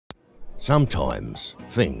Sometimes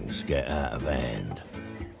things get out of hand.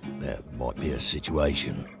 There might be a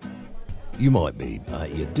situation. You might be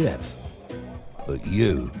at your depth. But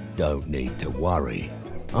you don't need to worry.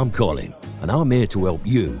 I'm Colin, and I'm here to help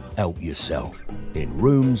you help yourself in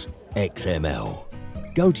roomsXML.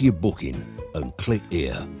 Go to your booking and click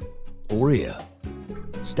here or here.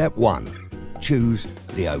 Step 1, choose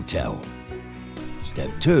the hotel.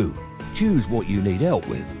 Step 2, choose what you need help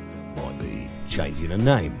with. Might be changing a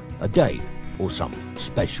name, a date, or some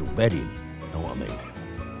special bedding, know what I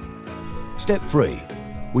mean? Step 3,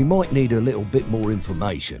 we might need a little bit more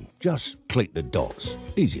information. Just click the dots,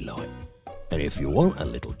 easy like. And if you want a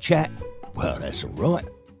little chat, well, that's all right.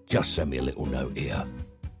 Just send me a little note here.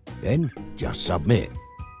 Then just submit.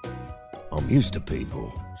 I'm used to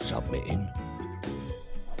people submitting.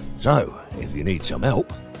 So, if you need some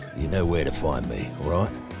help, you know where to find me, all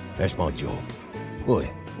right? That's my job. Boy,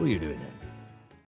 what are you doing there?